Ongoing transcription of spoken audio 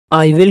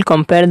I will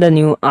compare the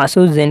new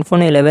Asus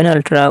Zenfone 11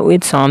 Ultra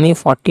with Xiaomi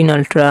 14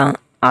 Ultra.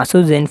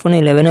 Asus Zenfone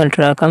 11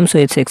 Ultra comes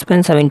with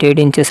 6.78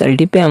 inches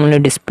LTP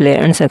AMOLED display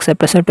and success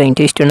ratio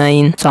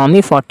 20:9.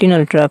 Xiaomi 14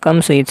 Ultra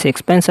comes with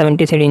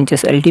 6.73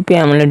 inches LTP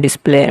AMOLED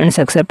display and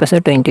success ratio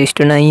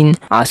 20:9.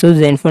 Asus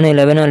Zenfone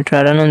 11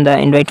 Ultra run on the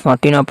Android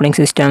 14 operating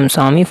system.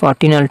 Xiaomi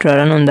 14 Ultra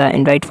run on the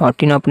Android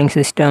 14 operating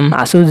system.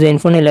 Asus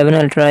Zenfone 11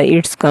 Ultra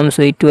it comes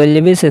with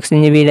 12GB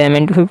 16GB RAM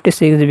and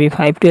 256GB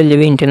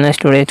 512GB internal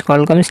storage.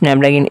 Qualcomm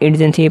Snapdragon 8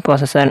 Gen 3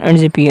 processor and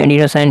GPU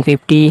Adreno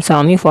 750.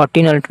 Xiaomi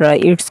 14 Ultra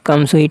it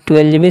comes with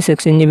 12GB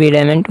 16GB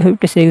RAM and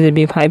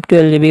 256GB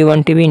 512GB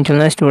 1TB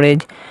internal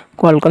storage.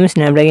 Qualcomm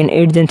Snapdragon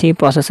 8 Gen 3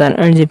 processor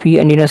and GPU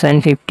Adreno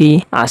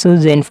 750. Asus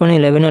Zenfone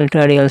 11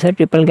 Ultra real set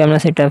triple camera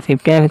setup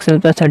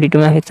 50MP plus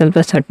 32MP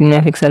plus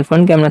 13MP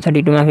front camera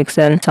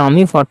 32MP.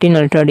 Xiaomi 14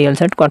 Ultra real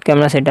set quad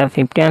camera setup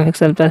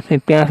 50MP plus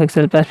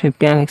 50MP plus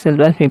 50MP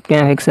plus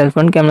 50MP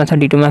front camera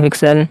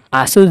 32MP.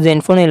 Asus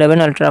Zenfone 11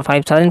 Ultra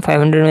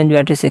 5500 mAh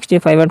battery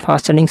 65W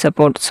fast charging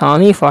support.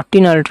 Xiaomi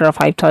 14 Ultra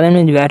 5000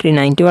 mAh battery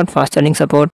 90W fast charging support.